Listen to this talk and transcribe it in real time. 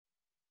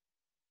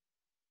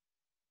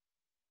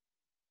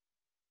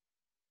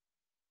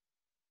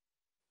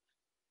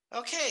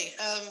Okay,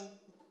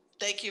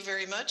 thank you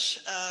very much.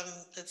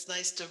 It's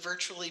nice to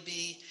virtually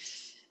be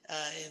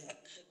in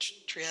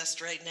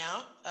Trieste right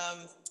now.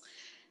 I'm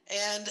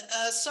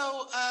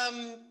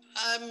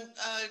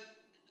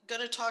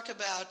going to talk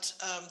about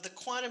the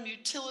quantum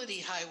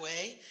utility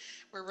highway.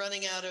 We're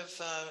running out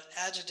of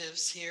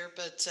adjectives here,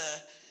 but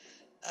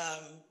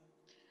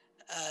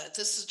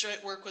this is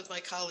joint work with my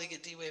colleague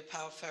at Dewey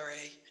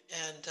Powell-Ferre.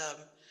 And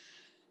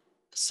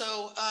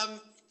so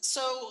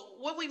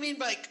what we mean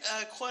by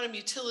quantum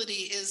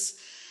utility is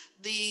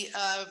the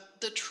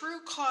true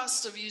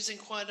cost of using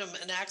quantum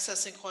and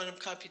accessing quantum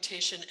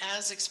computation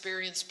as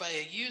experienced by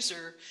a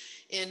user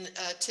in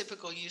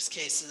typical use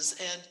cases.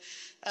 And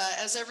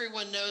as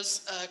everyone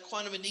knows,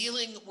 quantum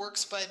annealing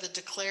works by the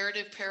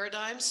declarative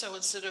paradigm. So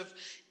instead of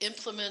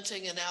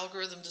implementing an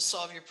algorithm to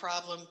solve your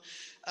problem,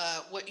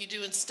 what you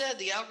do instead,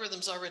 the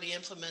algorithm's already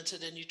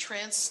implemented, and you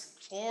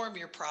transform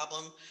your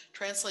problem,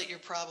 translate your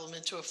problem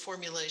into a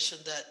formulation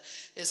that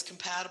is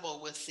compatible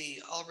with the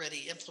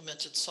already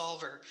implemented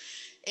solver.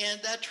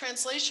 And that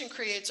translation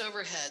creates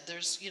overhead.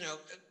 There's,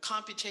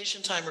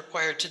 computation time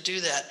required to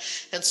do that.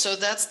 And so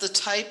that's the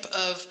type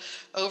of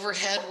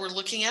overhead we're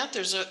looking at.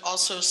 There's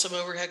also some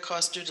overhead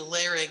costs due to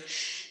layering.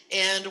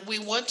 And we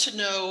want to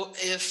know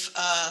if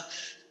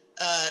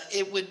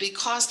it would be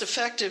cost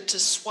effective to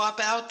swap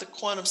out the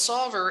quantum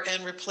solver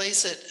and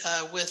replace it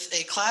with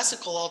a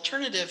classical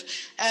alternative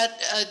at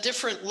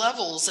different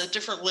levels, at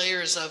different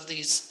layers of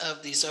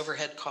these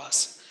overhead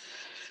costs.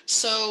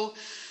 So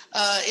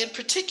in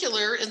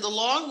particular, in the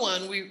long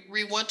run,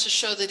 we want to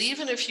show that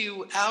even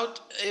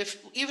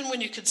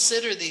when you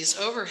consider these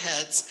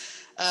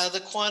overheads,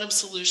 the quantum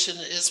solution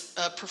is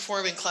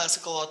performing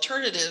classical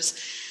alternatives.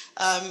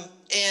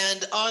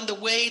 And on the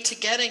way to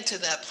getting to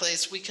that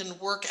place, we can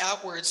work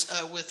outwards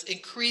with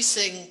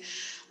increasing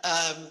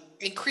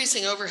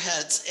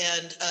overheads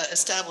and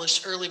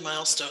establish early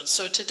milestones.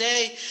 So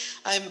today,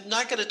 I'm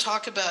not going to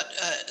talk about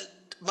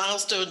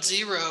milestone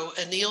 0,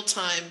 anneal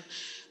time,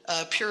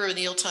 pure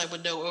anneal time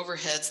with no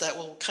overheads. That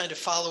will kind of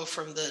follow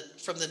from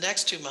the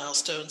next two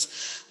milestones.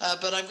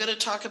 But I'm going to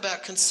talk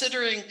about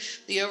considering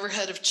the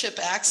overhead of chip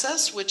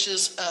access, which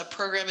is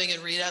programming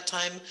and readout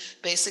time,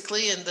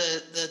 basically, and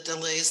the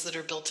delays that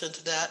are built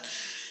into that.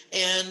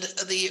 And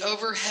the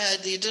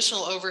overhead, the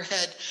additional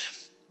overhead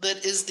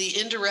that is the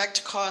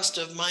indirect cost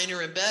of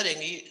minor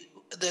embedding.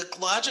 The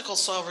logical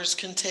solvers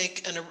can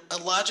take a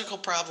logical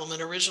problem,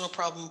 an original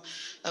problem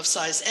of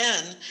size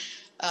n.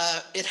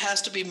 It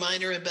has to be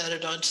minor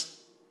embedded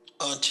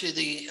onto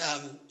the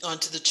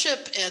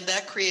chip, and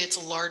that creates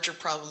a larger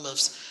problem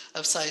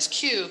of size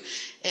q.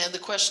 And the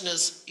question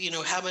is,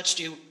 how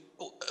much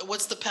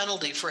what's the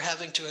penalty for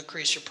having to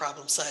increase your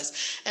problem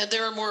size? And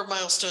there are more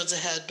milestones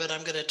ahead, but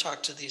I'm going to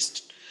talk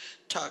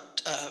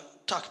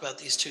about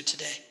these two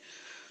today.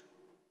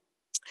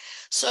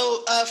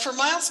 So for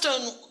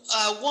milestone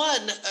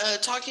 1,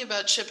 talking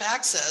about chip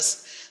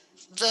access,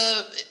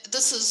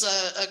 this is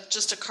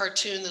just a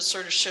cartoon that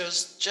sort of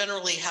shows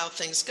generally how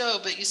things go,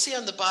 but you see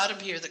on the bottom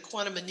here that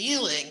quantum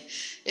annealing,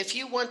 if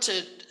you want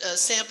to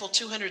sample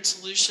 200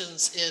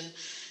 solutions in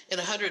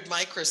 100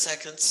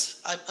 microseconds,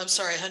 I'm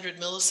sorry, 100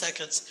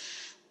 milliseconds,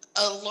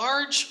 a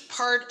large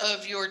part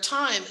of your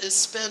time is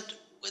spent,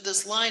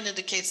 this line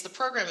indicates the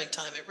programming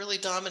time. It really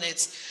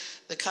dominates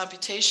the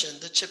computation,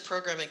 the chip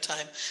programming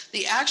time.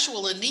 The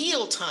actual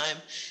anneal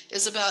time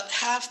is about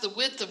half the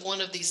width of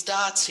one of these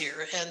dots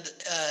here, and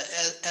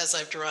as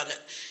I've drawn it.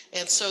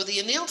 And so the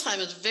anneal time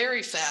is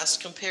very fast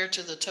compared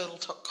to the total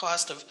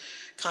cost of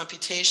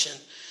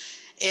computation.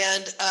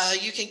 And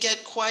you can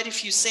get quite a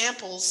few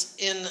samples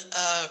in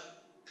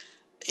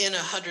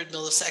 100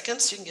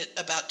 milliseconds. You can get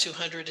about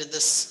 200 in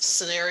this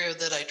scenario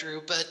that I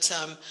drew, but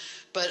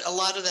a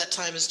lot of that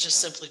time is just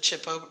simply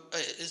chip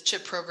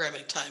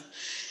programming time.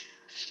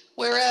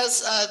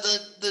 Whereas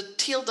the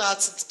teal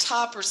dots at the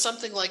top are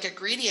something like a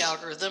greedy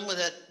algorithm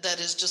that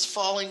is just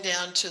falling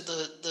down to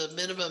the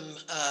minimum,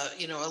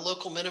 a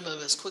local minimum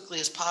as quickly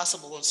as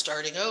possible and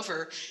starting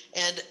over.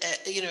 And,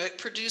 it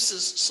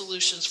produces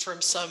solutions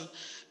from some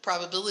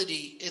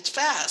probability. It's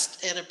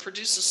fast, and it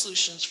produces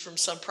solutions from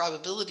some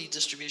probability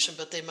distribution,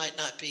 but they might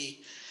not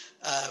be,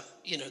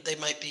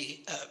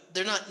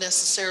 they're not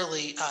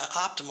necessarily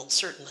optimal,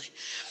 certainly.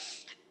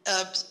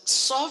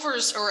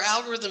 Solvers or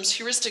algorithms,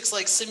 heuristics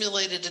like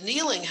simulated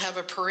annealing have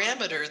a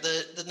parameter,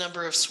 the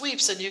number of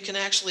sweeps, and you can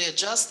actually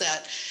adjust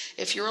that.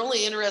 If you're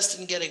only interested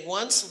in getting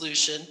one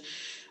solution,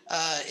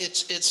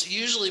 it's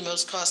usually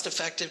most cost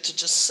effective to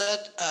just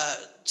set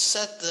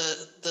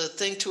the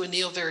thing to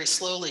anneal very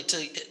slowly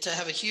to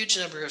have a huge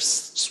number of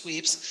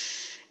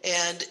sweeps.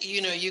 And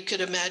you could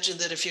imagine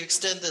that if you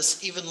extend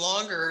this even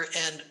longer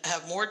and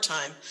have more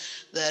time,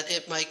 that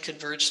it might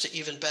converge to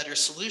even better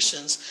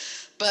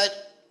solutions.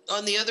 But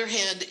on the other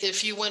hand,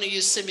 if you want to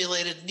use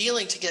simulated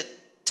annealing to get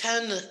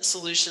 10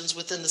 solutions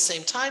within the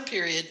same time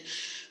period,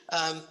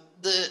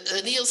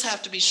 the anneals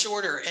have to be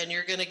shorter, and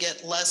you're going to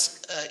get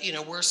less,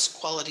 worse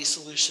quality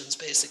solutions,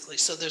 basically.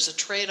 So there's a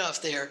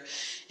trade-off there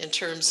in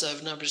terms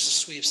of numbers of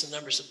sweeps and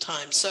numbers of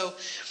time. So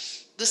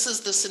this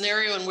is the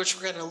scenario in which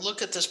we're going to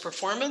look at this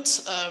performance.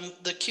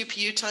 The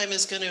QPU time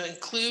is going to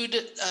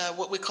include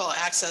what we call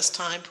access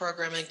time,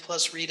 programming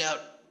plus readout.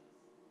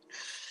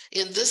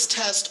 In this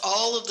test,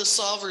 all of the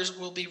solvers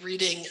will be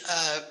reading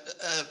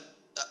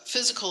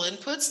physical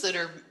inputs that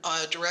are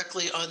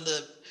directly on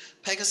the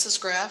Pegasus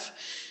graph.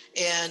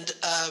 And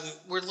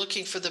we're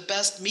looking for the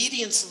best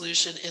median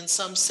solution in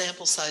some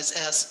sample size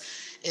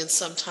S in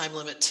some time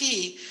limit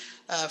T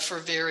for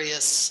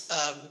various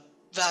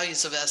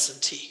values of S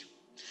and T.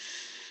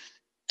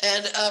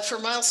 And for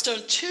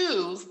milestone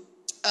 2,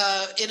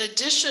 in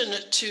addition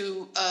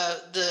to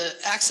the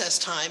access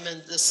time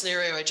and the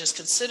scenario I just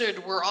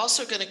considered, we're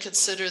also going to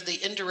consider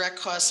the indirect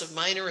costs of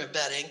minor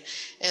embedding.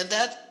 And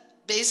that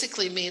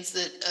basically means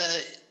that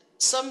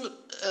some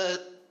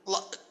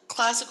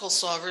classical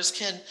solvers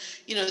can,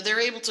 they're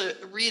able to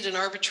read an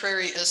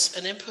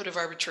input of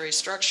arbitrary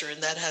structure,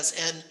 and that has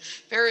n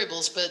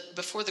variables, but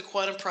before the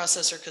quantum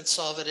processor can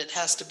solve it, it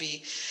has to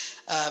be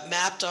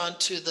mapped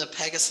onto the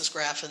Pegasus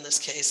graph in this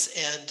case,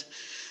 and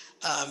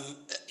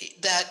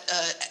that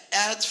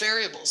adds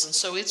variables, and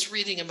so it's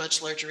reading a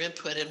much larger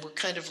input, and we're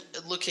kind of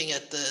looking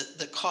at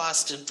the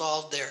cost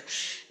involved there.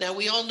 Now,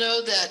 we all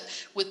know that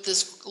with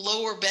this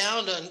lower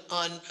bound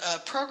on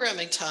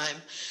programming time,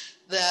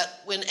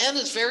 that when n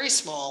is very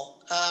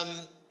small,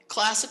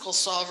 classical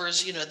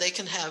solvers,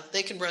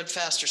 they can run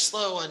fast or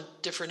slow on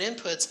different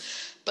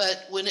inputs,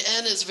 but when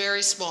n is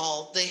very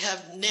small, they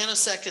have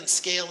nanosecond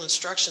scale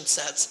instruction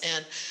sets,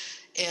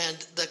 and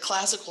the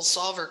classical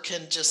solver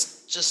can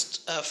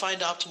just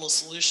find optimal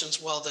solutions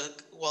while the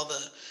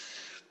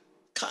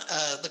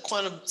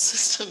quantum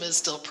system is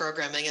still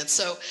programming. And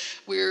so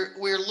we're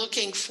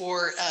looking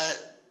for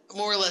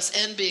more or less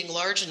n being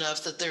large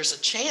enough that there's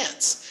a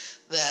chance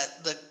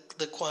that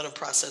the quantum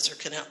processor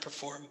can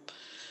outperform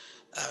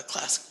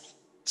classical.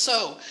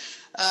 So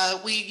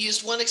we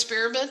used one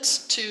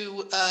experiment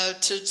to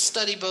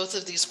study both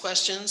of these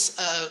questions.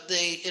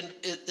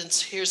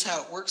 Here's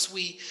how it works.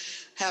 We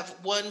have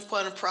one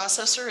quantum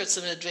processor. It's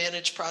an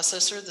Advantage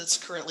processor that's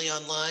currently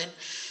online.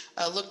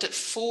 Looked at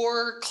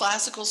 4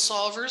 classical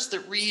solvers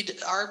that read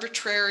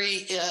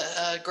arbitrary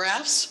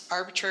graphs,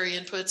 arbitrary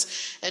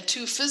inputs, and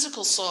 2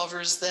 physical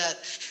solvers that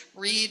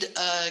read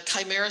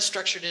chimera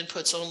structured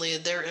inputs only,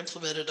 and they're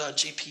implemented on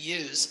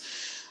GPUs.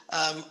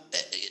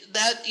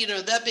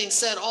 That being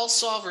said, all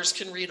solvers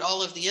can read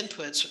all of the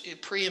inputs,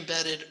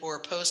 pre-embedded or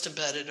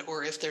post-embedded,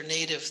 or if they're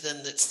native, then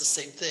it's the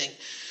same thing.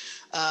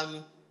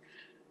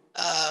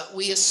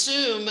 We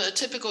assume a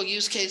typical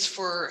use case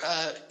for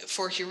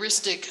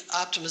heuristic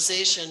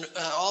optimization,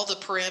 all the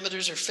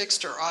parameters are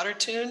fixed or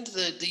auto-tuned.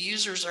 The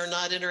users are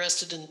not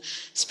interested in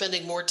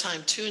spending more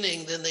time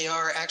tuning than they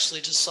are actually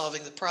just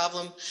solving the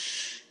problem.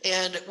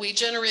 And we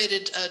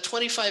generated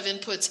 25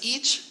 inputs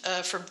each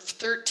from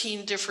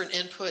 13 different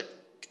input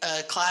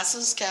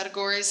classes,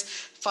 categories.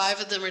 5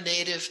 of them are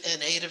native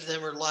and 8 of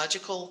them are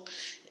logical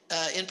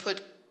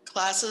input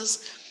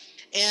classes.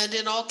 And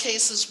in all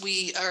cases,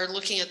 we are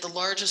looking at the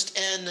largest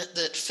n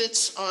that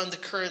fits on the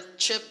current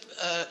chip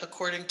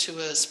according to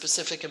a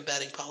specific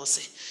embedding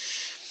policy.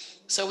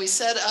 So we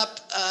set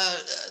up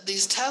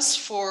these tests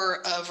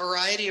for a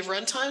variety of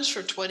runtimes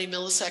from 20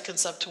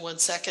 milliseconds up to 1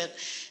 second,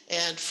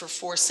 and for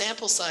 4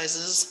 sample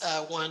sizes,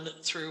 1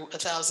 through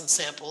 1,000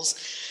 samples.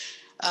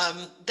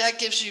 That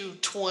gives you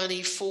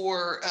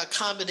 24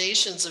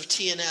 combinations of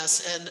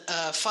TNS, and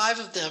 5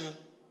 of them,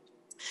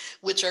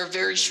 which are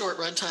very short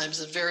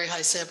runtimes and very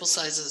high sample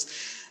sizes,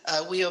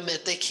 we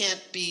omit. They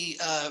can't be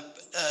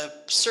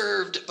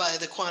served by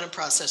the quantum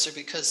processor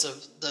because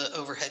of the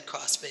overhead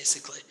costs,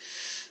 basically.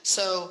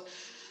 So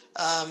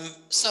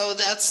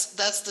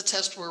that's the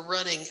test we're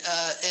running.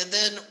 And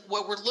then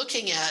what we're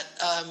looking at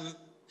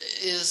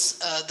is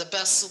the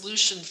best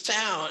solution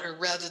found, or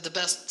rather the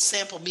best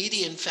sample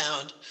median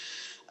found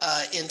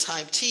in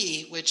time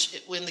t,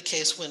 which in the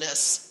case when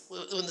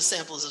the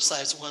sample is of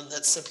size 1,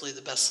 that's simply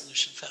the best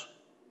solution found.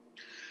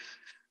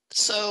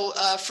 So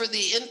for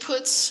the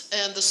inputs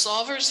and the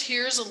solvers,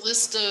 here's a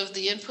list of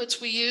the inputs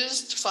we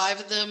used. 5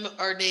 of them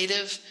are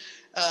native,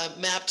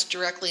 mapped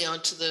directly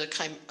onto the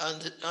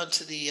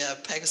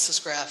Pegasus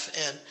graph,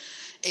 and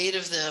 8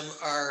 of them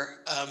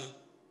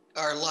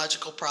are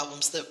logical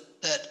problems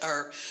that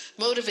are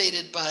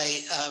motivated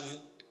by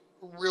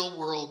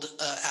real-world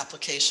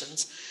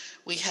applications.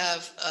 We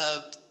have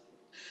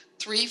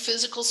 3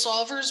 physical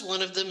solvers.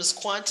 1 of them is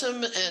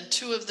quantum, and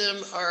 2 of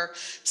them are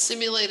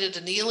simulated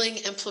annealing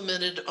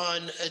implemented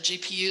on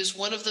GPUs.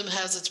 1 of them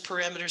has its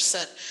parameters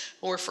set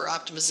more for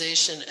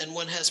optimization, and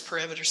 1 has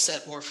parameters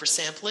set more for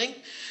sampling.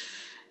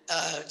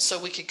 So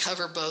we could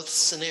cover both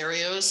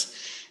scenarios.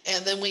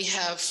 And then we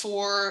have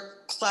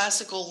 4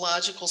 classical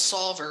logical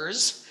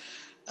solvers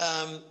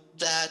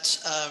that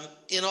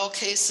in all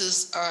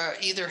cases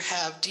either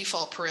have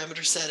default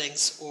parameter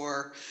settings,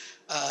 or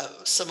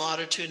some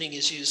auto tuning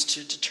is used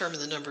to determine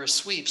the number of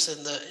sweeps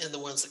in the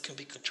ones that can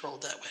be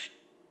controlled that way.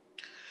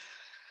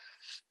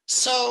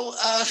 So,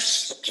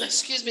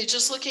 excuse me,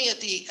 just looking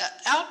at the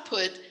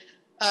output,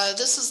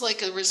 This is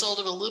like a result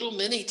of a little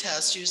mini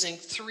test using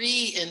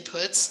 3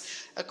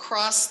 inputs.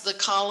 Across the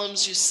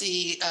columns, you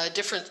see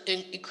different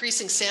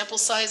increasing sample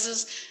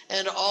sizes,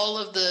 and all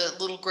of the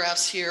little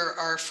graphs here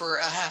are for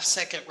a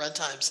half-second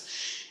runtimes.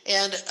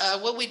 And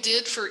what we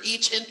did for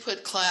each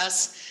input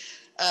class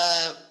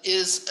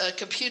is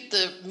compute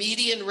the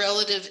median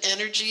relative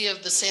energy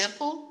of the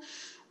sample.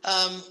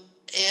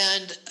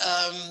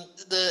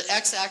 The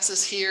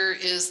x-axis here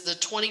is the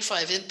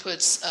 25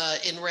 inputs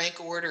in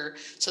rank order.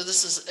 So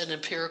this is an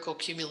empirical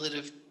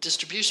cumulative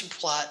distribution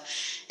plot.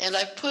 And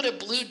I've put a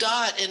blue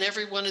dot in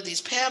every one of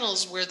these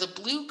panels where the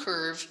blue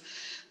curve,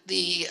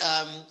 the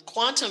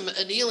quantum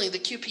annealing, the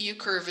QPU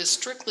curve, is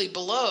strictly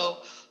below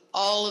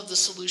all of the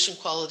solution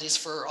qualities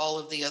for all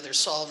of the other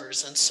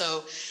solvers. And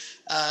so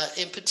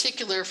in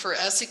particular for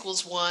s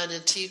equals 1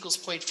 and t equals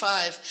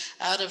 0.5,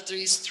 out of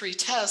these 3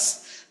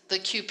 tests, the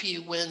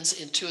QPU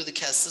wins in 2 of the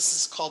tests. This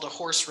is called a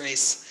horse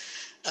race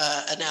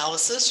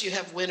analysis. You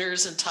have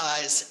winners and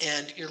ties,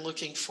 and you're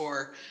looking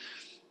for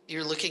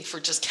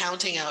just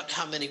counting out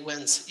how many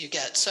wins you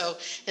get. So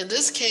in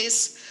this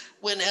case,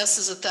 when S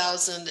is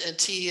 1,000 and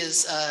T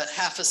is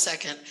half a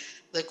second,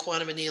 the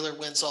quantum annealer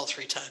wins all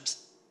 3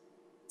 times.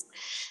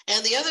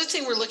 And the other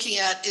thing we're looking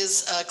at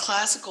is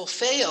classical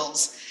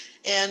fails.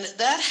 And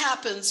that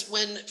happens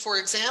when, for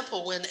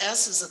example, when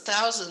S is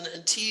 1,000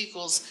 and T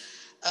equals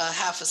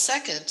half a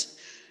second,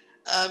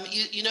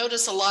 you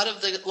notice a lot of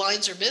the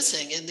lines are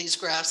missing in these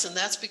graphs, and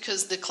that's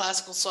because the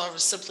classical solvers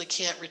simply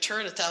can't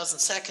return 1,000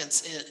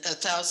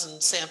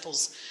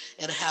 samples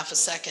in a half a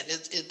second.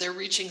 They're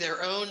reaching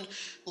their own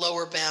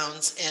lower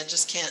bounds and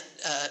just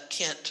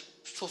can't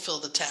fulfill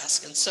the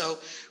task. And so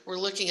we're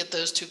looking at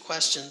those 2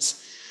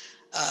 questions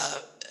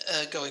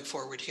going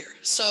forward here.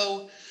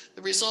 So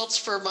the results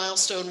for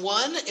milestone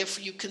 1, if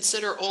you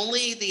consider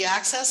only the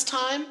access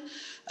time,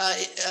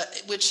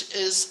 which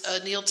is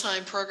anneal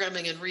time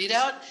programming and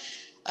readout,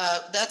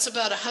 that's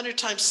about 100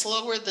 times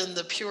slower than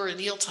the pure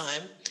anneal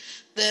time.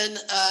 Then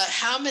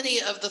how many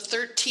of the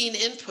 13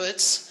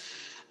 inputs,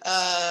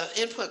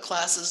 input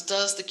classes,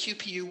 does the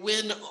QPU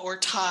win or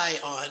tie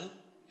on?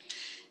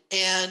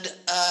 And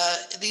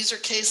these are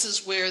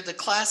cases where the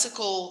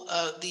classical,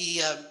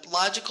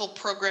 logical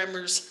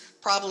programmers'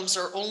 problems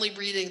are only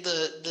reading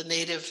the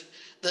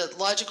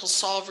logical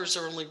solvers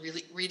are only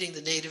reading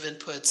the native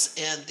inputs,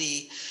 and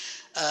the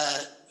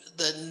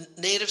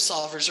native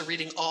solvers are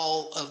reading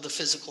all of the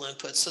physical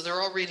inputs. So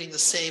they're all reading the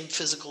same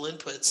physical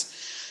inputs.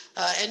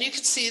 And you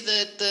can see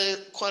that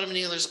the quantum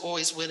annealer is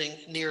always winning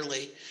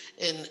nearly.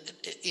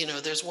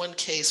 There's one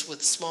case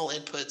with small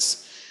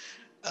inputs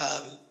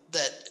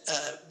that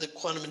the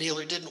quantum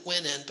annealer didn't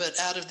win in, but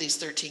out of these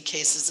 13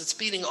 cases, it's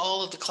beating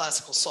all of the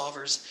classical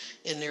solvers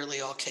in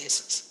nearly all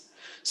cases.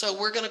 So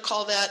we're going to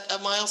call that a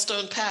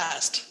milestone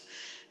passed,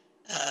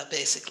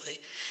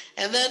 basically.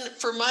 And then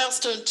for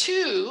milestone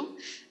 2,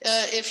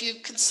 if you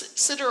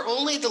consider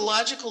only the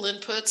logical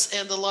inputs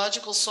and the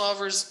logical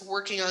solvers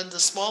working on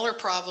the smaller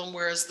problem,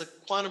 whereas the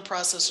quantum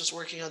processor is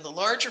working on the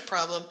larger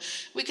problem,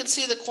 we can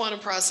see the quantum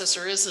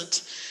processor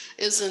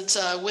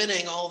isn't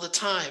winning all the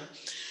time.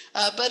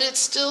 But it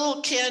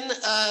still can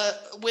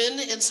win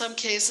in some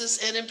cases,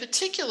 and in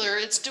particular,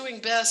 it's doing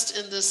best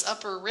in this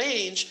upper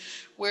range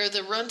where the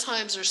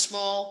runtimes are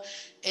small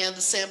and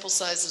the sample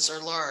sizes are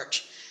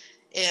large.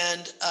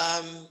 And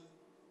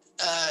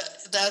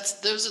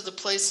those are the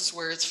places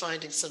where it's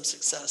finding some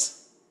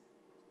success.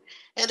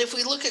 And if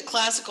we look at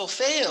classical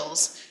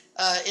fails,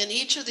 in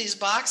each of these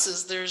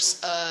boxes, there's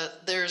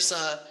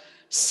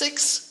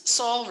 6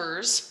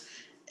 solvers,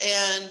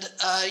 and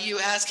you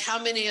ask how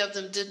many of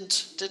them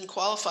didn't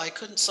qualify,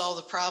 couldn't solve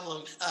the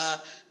problem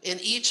in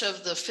each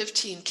of the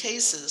 15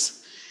 cases.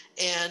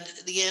 And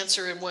the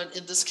answer in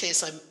this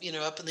case, I'm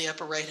up in the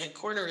upper right-hand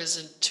corner, is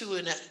in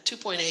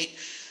 2.8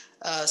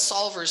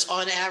 solvers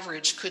on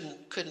average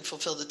couldn't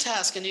fulfill the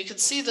task. And you can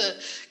see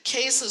the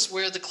cases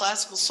where the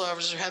classical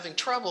solvers are having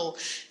trouble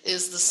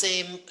is the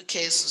same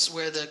cases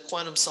where the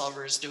quantum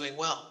solver is doing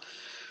well.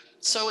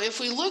 So if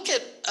we look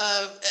at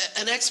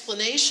an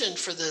explanation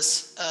for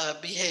this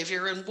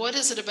behavior, and what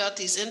is it about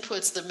these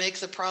inputs that make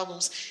the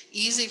problems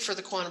easy for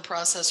the quantum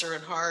processor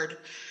and hard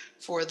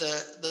for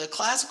the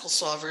classical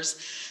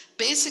solvers,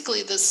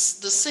 basically the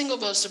single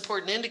most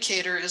important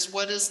indicator is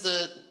what is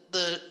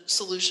the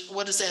solution,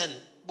 what is n?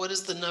 What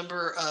is the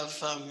number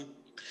of,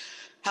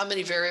 how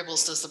many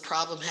variables does the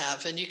problem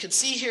have? And you can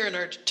see here in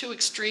our 2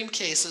 extreme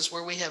cases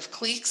where we have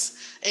cliques,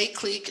 a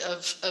clique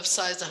of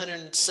size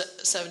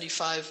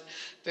 175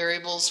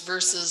 variables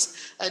versus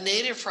a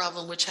native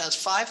problem which has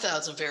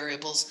 5,000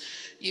 variables,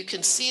 you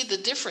can see the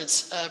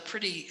difference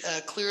pretty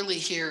clearly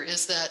here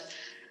is that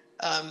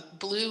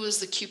blue is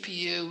the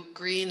QPU,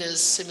 green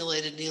is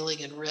simulated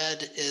annealing, and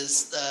red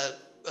is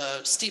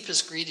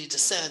steepest greedy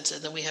descent,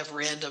 and then we have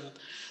random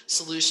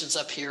solutions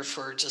up here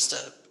for just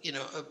a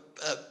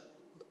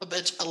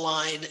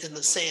line in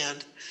the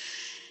sand.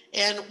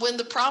 And when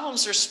the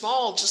problems are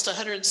small, just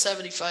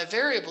 175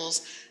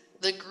 variables,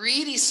 the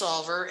greedy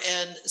solver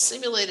and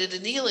simulated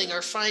annealing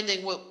are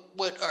finding what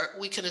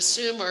we can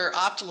assume are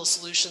optimal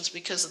solutions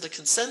because of the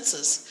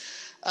consensus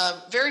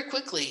very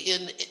quickly.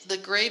 In the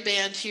gray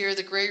band here,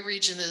 the gray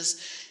region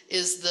is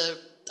the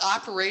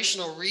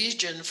operational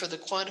region for the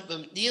quantum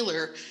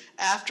annealer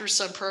after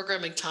some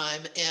programming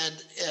time,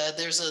 and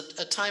there's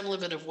a time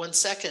limit of 1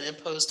 second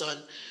imposed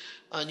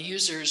on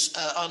users,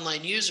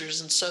 online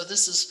users, and so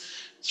this is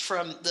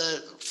from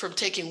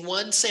taking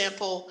one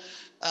sample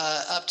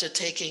up to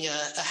taking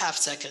a half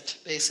second,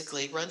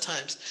 basically,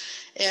 runtimes.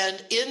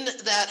 And in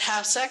that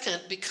half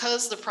second,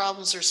 because the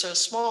problems are so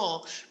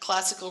small,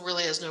 classical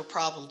really has no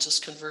problem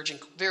just converging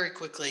very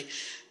quickly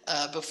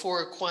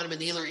before a quantum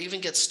annealer even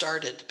gets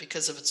started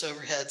because of its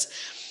overheads.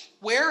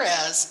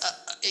 Whereas,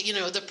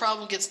 the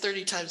problem gets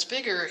 30 times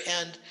bigger,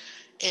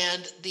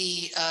 and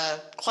the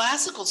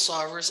classical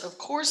solvers, of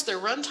course, their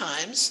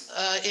runtimes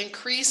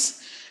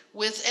increase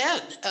with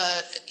n,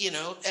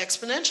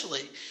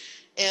 exponentially.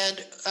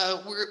 And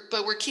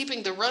we're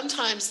keeping the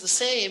runtimes the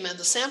same and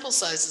the sample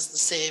size is the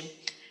same,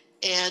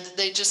 and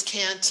they just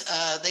can't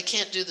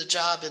do the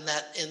job in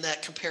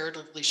that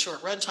comparatively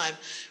short runtime.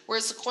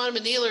 Whereas the quantum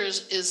annealer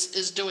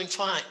is doing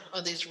fine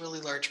on these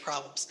really large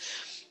problems.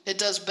 It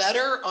does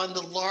better on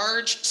the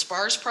large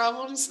sparse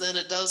problems than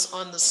it does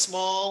on the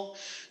small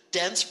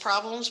dense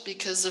problems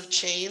because of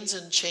chains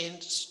and chain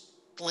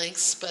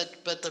lengths.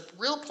 But the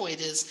real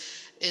point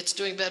is it's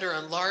doing better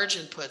on large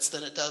inputs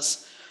than it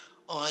does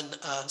on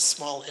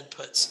small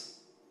inputs.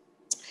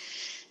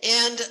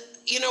 And,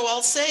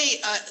 I'll say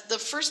the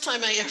first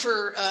time I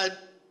ever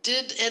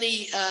did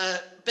any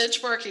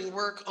benchmarking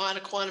work on a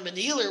quantum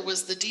annealer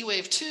was the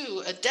D-Wave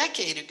 2 a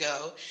decade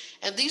ago.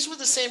 And these were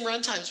the same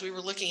runtimes we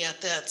were looking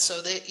at then.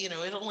 So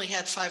it only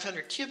had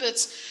 500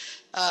 qubits,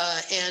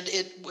 and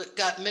it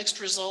got mixed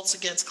results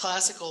against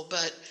classical.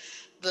 But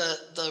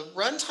the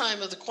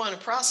runtime of the quantum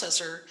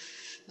processor,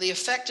 the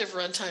effective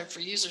runtime for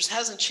users,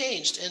 hasn't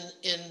changed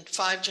in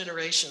 5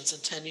 generations in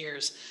 10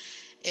 years.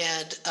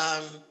 And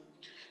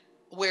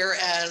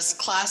whereas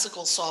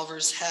classical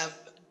solvers have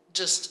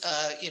just,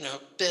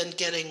 been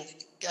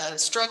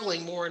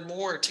struggling more and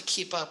more to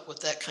keep up with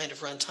that kind of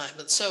runtime.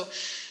 And so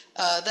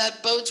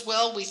that bodes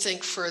well, we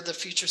think, for the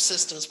future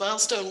systems.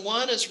 Milestone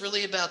 1 is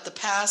really about the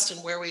past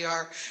and where we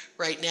are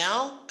right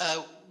now.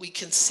 We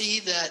can see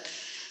that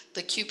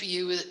the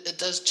QPU it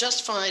does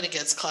just fine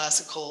against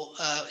classical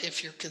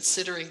if you're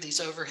considering these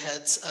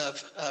overheads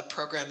of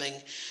programming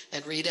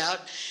and readout.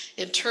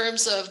 In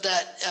terms of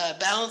that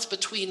balance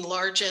between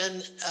large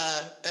N,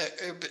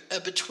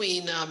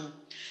 between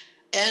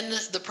N,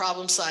 the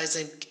problem size,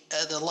 and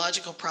the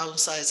logical problem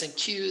size, and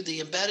Q,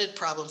 the embedded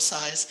problem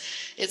size,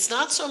 it's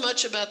not so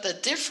much about the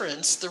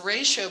difference, the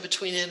ratio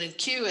between N and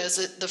Q, as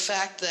the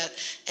fact that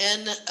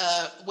N,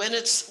 when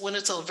it's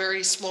a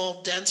very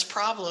small, dense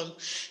problem,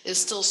 is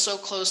still so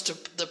close to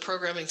the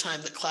programming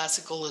time that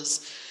classical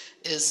is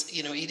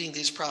eating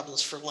these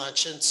problems for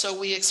lunch. And so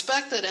we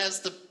expect that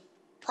as the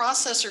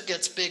processor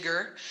gets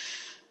bigger,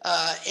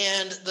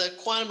 and the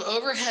quantum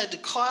overhead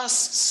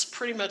costs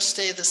pretty much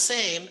stay the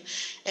same,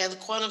 and the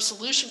quantum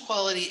solution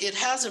quality, it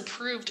has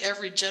improved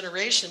every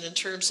generation in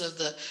terms of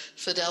the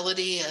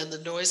fidelity and the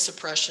noise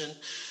suppression.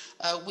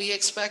 We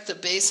expect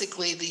that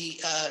basically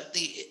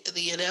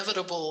the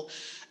inevitable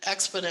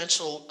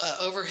exponential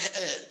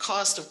overhead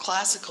cost of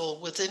classical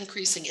with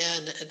increasing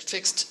N and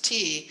fixed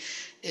T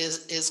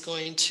is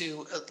going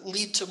to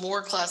lead to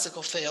more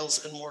classical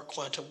fails and more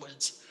quantum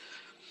wins.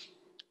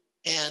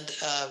 And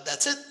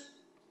that's it.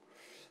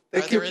 Are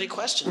there any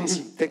questions?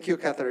 Thank you,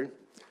 Catherine.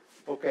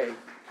 Okay,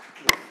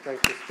 thank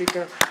you,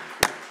 speaker.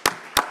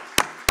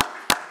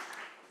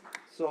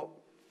 So,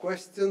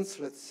 questions?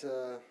 Let's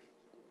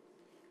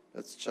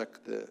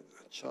check the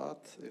chat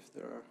if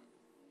there are.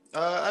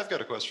 I've got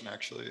a question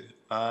actually.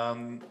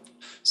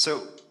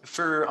 So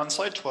on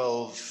slide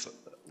 12,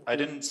 I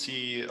didn't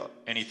see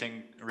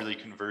anything really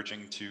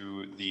converging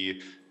to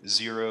the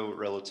 0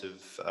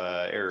 relative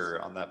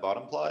error on that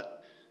bottom plot.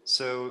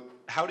 So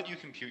how did you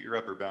compute your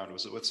upper bound?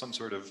 Was it with some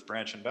sort of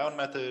branch and bound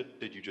method?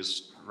 Did you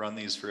just run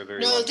these for a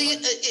very long time? No,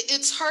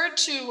 it's hard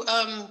to,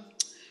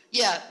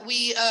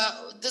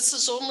 this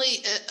is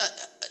only,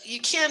 you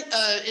can't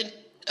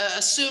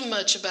assume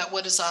much about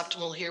what is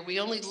optimal here. We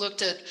only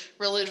looked at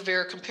relative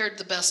error compared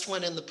to the best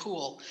one in the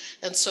pool.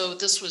 And so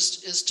this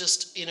is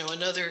just,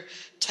 another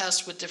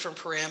test with different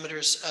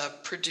parameters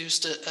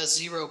produced a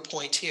 0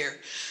 point here.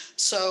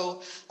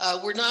 So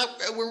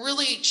we're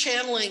really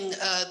channeling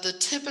the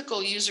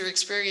typical user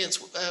experience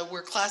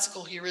where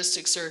classical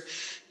heuristics are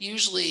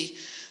usually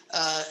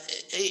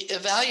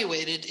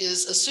evaluated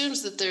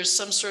assumes that there's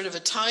some sort of a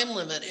time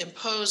limit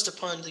imposed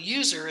upon the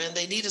user and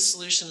they need a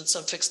solution in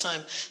some fixed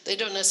time. They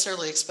don't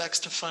necessarily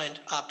expect to find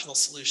optimal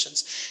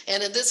solutions.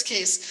 And in this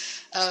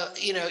case,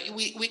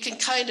 we can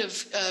kind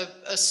of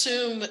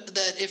assume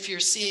that if you're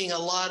seeing a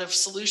lot of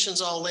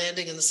solutions all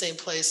landing in the same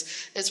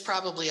place, it's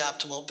probably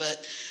optimal,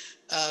 but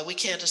we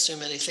can't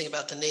assume anything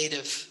about the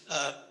native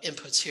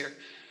inputs here.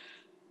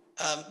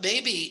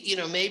 Maybe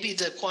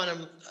the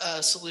quantum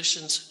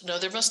solutions, no,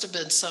 there must have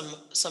been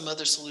some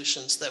other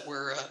solutions that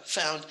were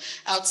found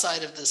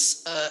outside of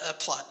this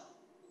plot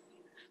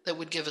that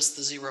would give us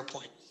the 0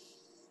 point.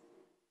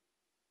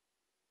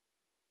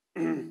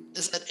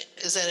 Does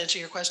that answer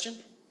your question?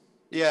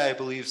 Yeah, I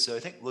believe so. I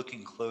think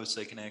looking close,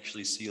 I can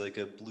actually see like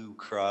a blue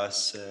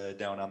cross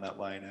down on that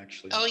line,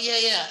 actually. Oh,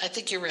 yeah, I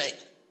think you're right.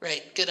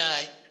 Right, good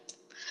eye.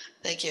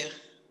 Thank you.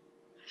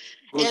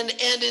 Good.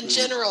 And in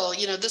general,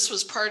 you know, this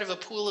was part of a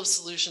pool of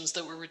solutions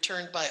that were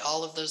returned by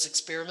all of those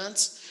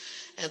experiments.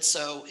 And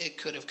so it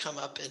could have come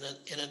up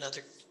in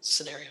another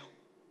scenario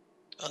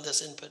on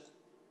this input.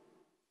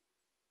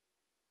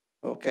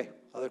 Okay,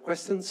 other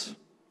questions?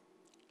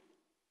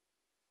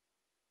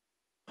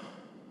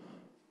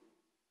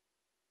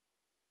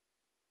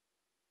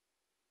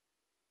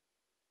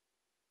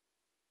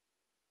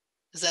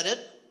 Is that it?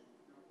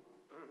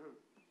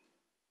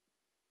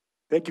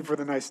 Thank you for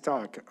the nice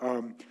talk.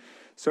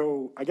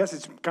 So I guess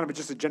it's kind of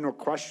just a general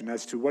question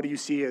as to what do you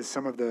see as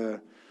some of the,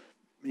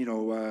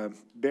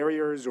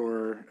 barriers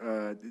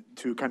or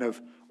to kind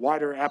of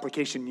wider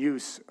application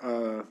use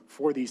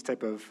for these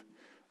type of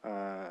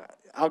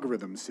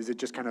algorithms? Is it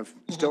just kind of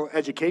still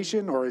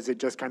education, or is it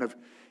just kind of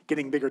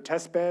getting bigger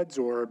test beds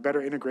or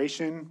better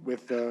integration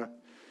with the?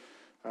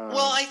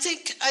 Well, I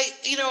think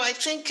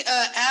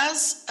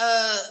as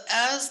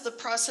the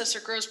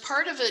processor grows,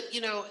 part of it,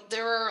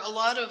 there are a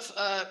lot of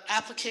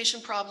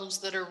application problems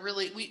that are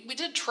really. We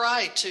did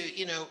try to,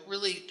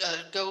 really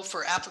go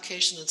for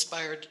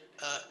application-inspired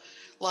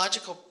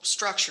logical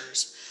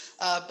structures,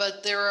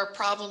 but there are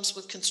problems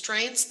with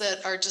constraints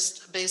that are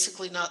just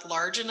basically not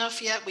large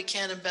enough yet. We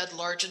can't embed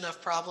large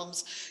enough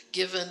problems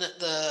given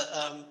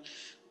the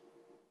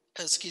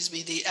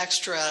the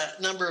extra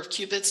number of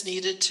qubits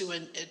needed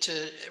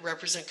to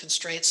represent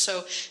constraints.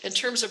 So in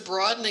terms of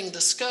broadening the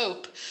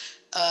scope,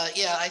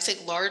 yeah, I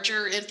think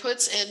larger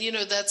inputs,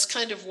 and that's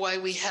kind of why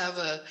we have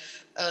a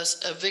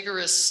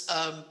vigorous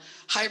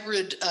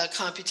hybrid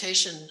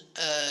computation,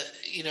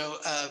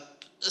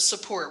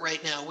 support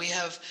right now. We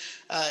have,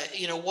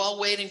 while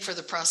waiting for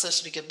the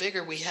processor to get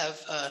bigger, we have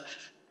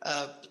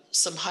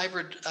some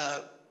hybrid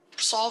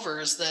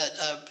solvers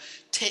that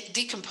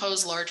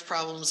decompose large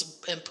problems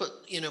and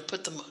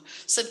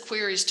send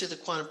queries to the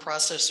quantum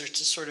processor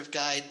to sort of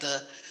guide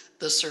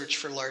the search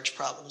for large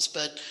problems.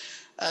 But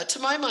to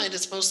my mind,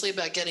 it's mostly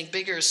about getting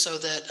bigger so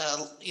that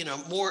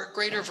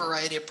greater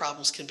variety of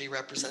problems can be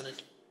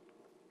represented.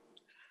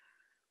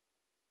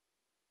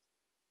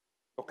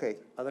 Okay,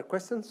 other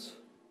questions?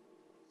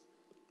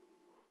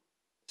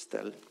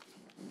 Estelle.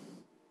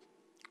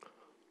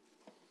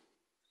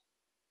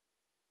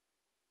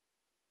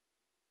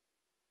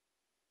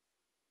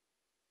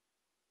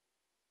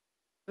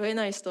 Very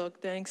nice talk,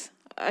 thanks.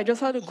 I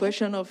just had a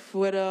question of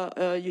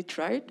whether you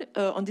tried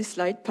on this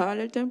slide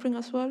parallel tempering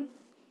as well?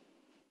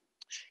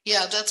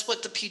 Yeah, that's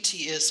what the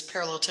PT is,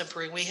 parallel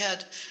tempering. We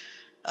had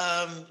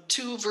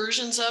 2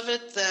 versions of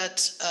it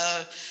that,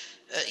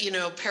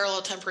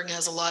 parallel tempering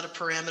has a lot of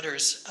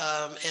parameters,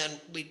 and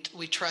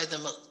we tried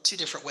them 2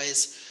 different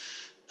ways,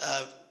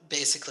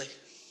 basically.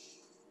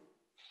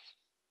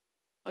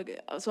 Okay,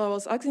 so I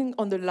was asking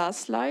on the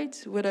last slide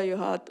whether you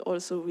had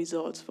also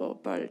results for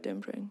parallel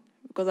tempering,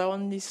 because I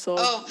only saw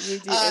the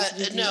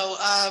SGD. No,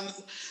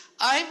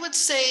 I would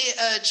say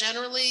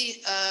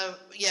generally,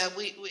 yeah,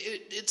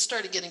 it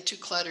started getting too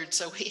cluttered,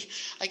 so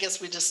I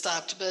guess we just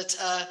stopped. But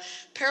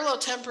parallel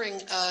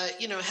tempering,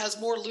 has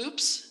more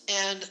loops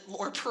and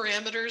more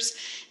parameters,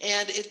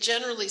 and it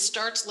generally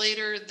starts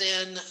later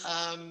than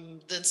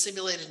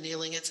simulated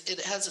annealing.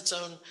 It has its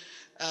own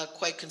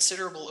quite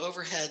considerable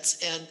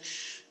overheads, and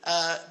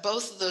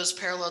both of those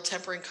parallel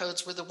tempering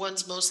codes were the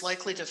ones most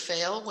likely to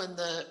fail when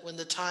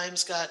the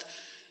times got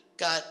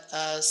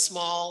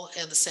small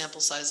and the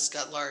sample sizes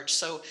got large.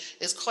 So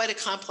it's quite a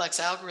complex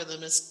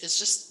algorithm. It's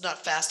just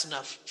not fast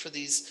enough for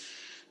these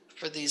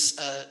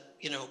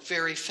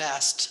very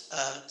fast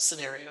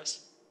scenarios.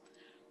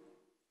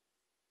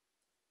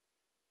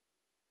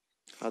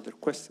 Other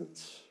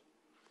questions?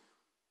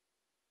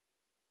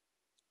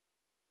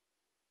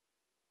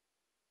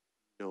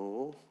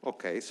 No?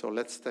 Okay, so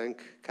let's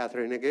thank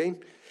Catherine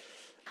again.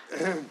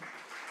 And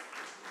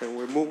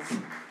we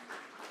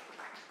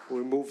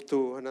move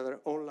to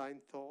another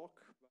online talk.